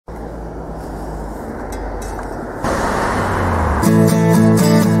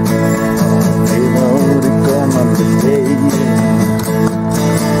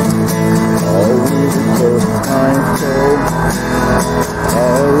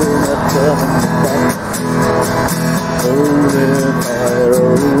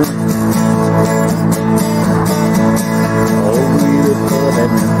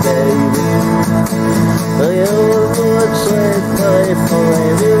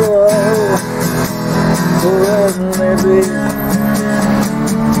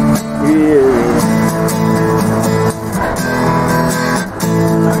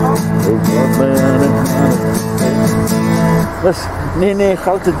Nee, ik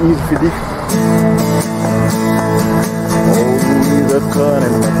houd het hier voor dich. Oh, the car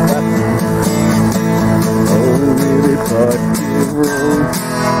in the party. Oh, the party road.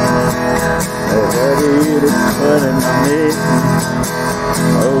 Oh, the car in the meeting.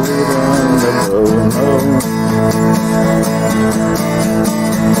 Oh, on the road, oh.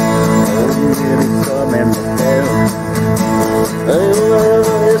 Oh, the car in the bell.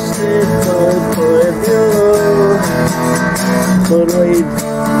 Oh, it's the car for you. Alright,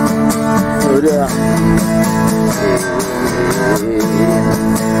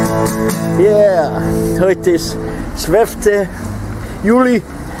 ja, heute ist 12. Juli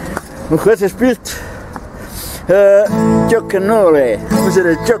und heute spielt DJOKERNOLE,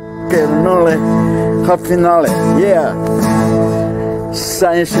 unsere DJOKERNOLE HALBFINALE. Ja,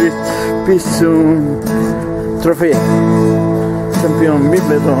 sein Schritt bis zum Trophäe Champion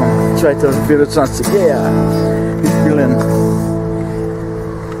Wimbledon 2024. Ja, wir spielen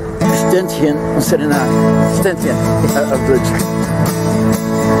Ständchen und Serenade. Ständchen, ja, auf Deutsch.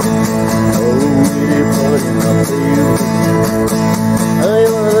 Oh, we put in the field. I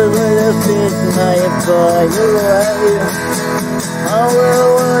wanna sit night by your way. I will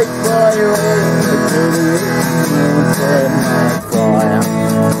wait by your by my fire.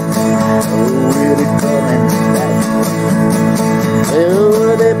 Oh, we're coming back.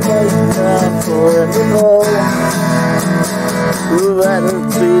 Oh, they play time for the ball. Who had a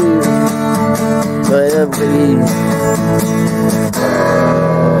feel by every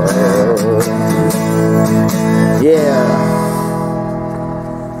yeah.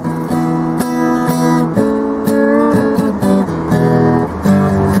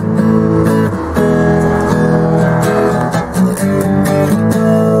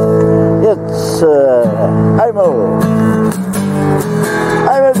 It's AJMO.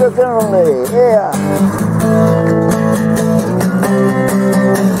 I'm a DJOKERNOLE, yeah.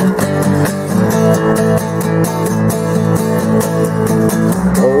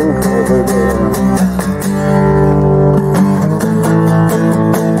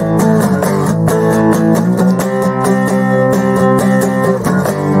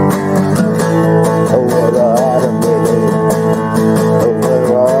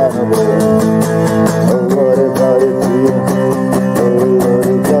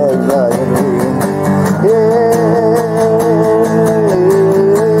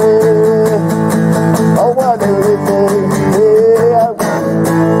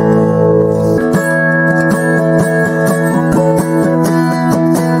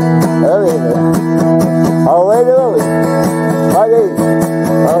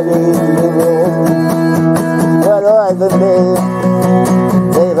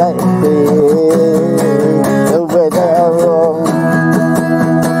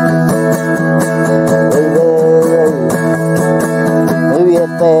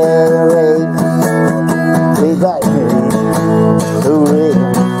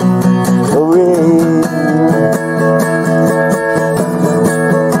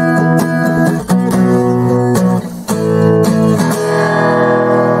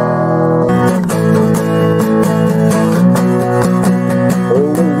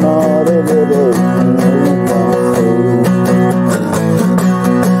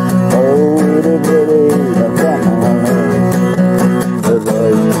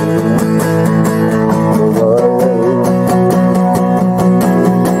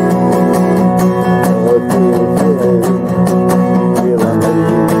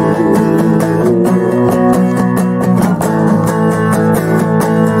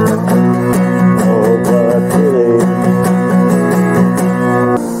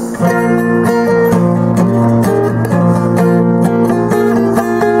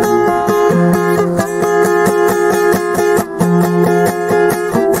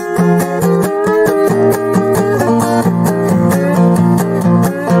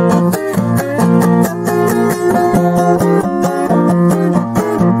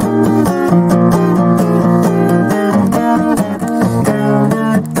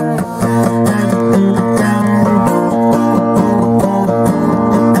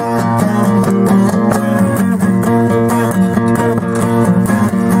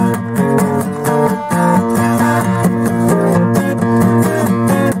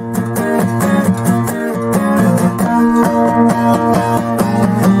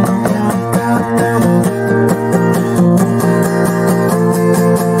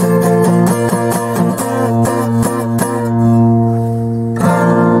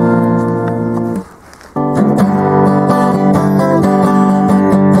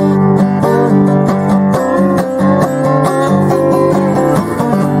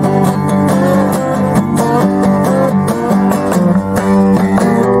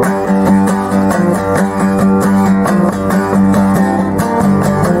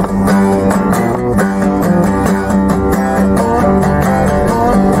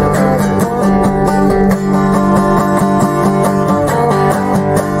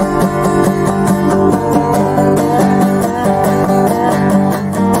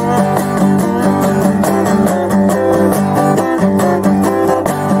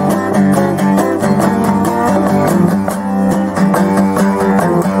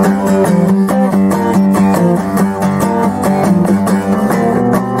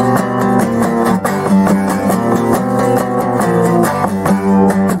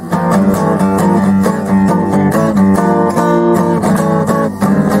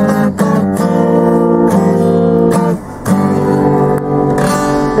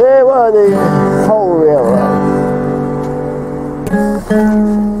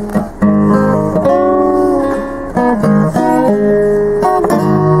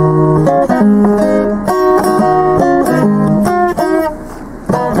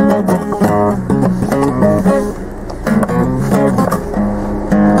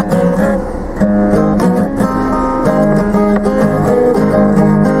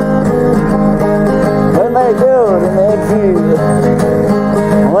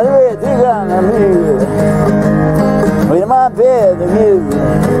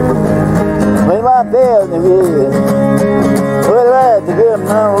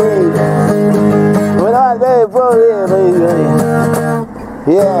 my way. When I go for it, baby.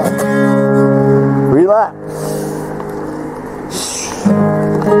 Yeah. Relax.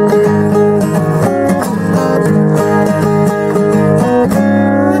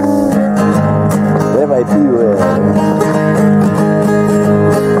 That might be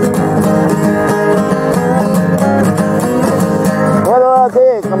what do I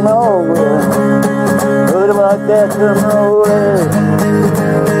think? I'm nowhere. What about that? I'm nowhere.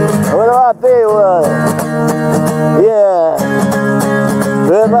 What do I feel? Yeah.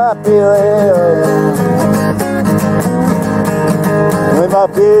 What do I feel? What do I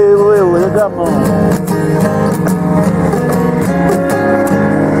feel? With a drum on.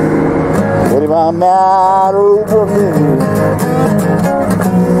 What am I mad over me?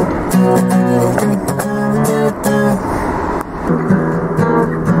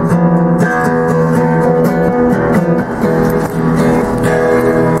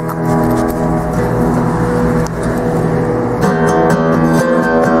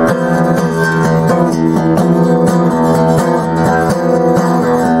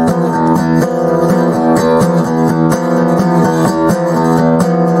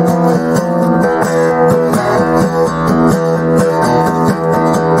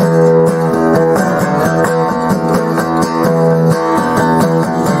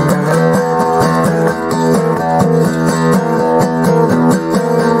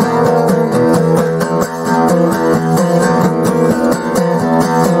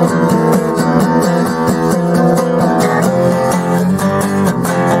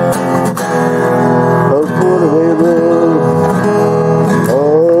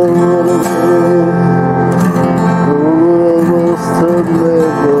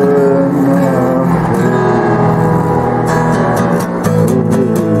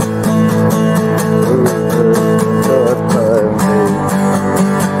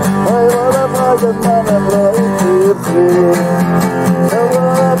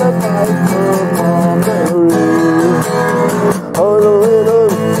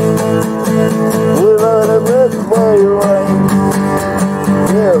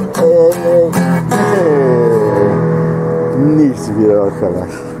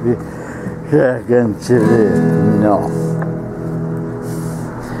 No.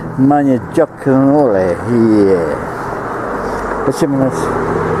 Manie DJOKERNOLE, yeah. Facciamo una...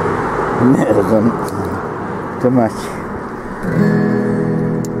 merda. Tomati.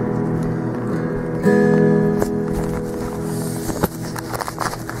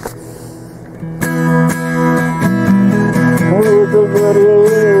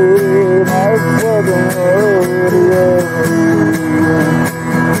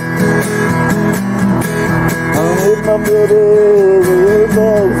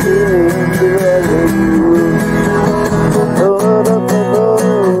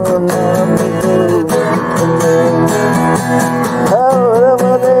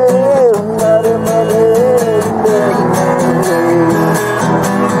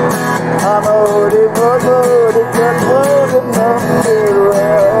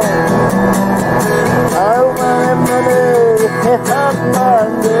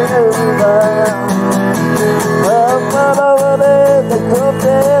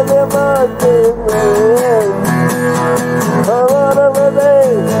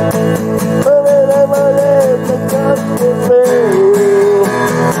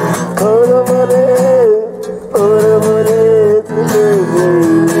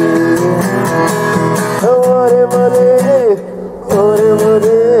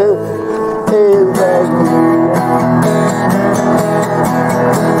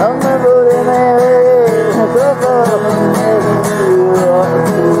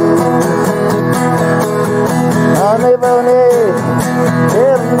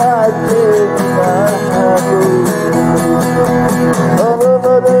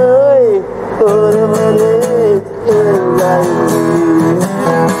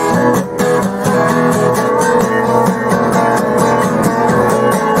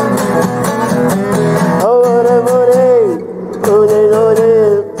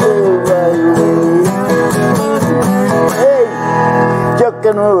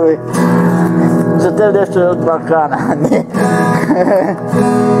 Adesso bacana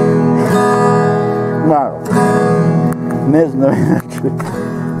malo ne znam inače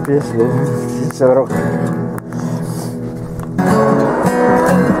pjesme sa roka.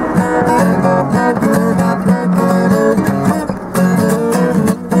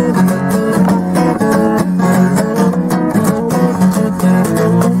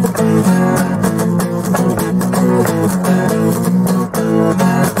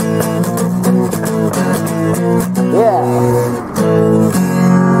 Yeah.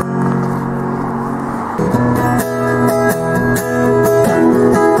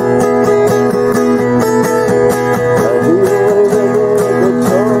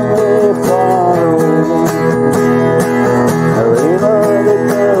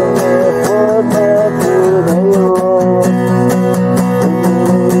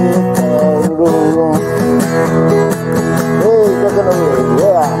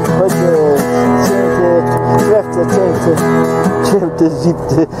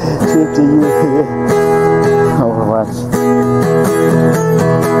 siebte Juli. Oh, was?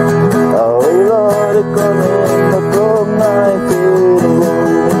 Oh, Lord, come in.